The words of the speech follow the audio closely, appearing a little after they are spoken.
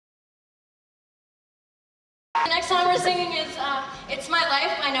song we're singing is It's My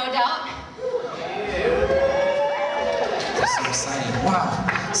Life by No Doubt. That's so exciting.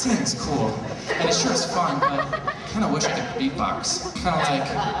 Wow, singing's cool. And it sure is fun, but I kind of wish I could beatbox. Kind of like...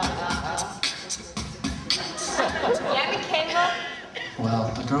 Yeah, we came up.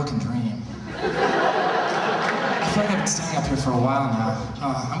 Well, a girl can dream. I feel like I've been standing up here for a while now.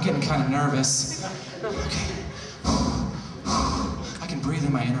 I'm getting kind of nervous. Okay. I can breathe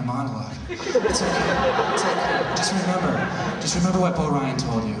in my inner monologue. It's okay. It's okay. Just remember what Bo Ryan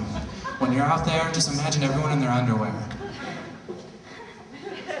told you. When you're out there, just imagine everyone in their underwear.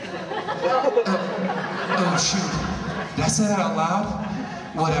 Oh shoot. Did I say that out loud?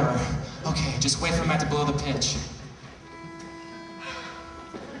 Whatever. Okay, just wait for Matt to blow the pitch.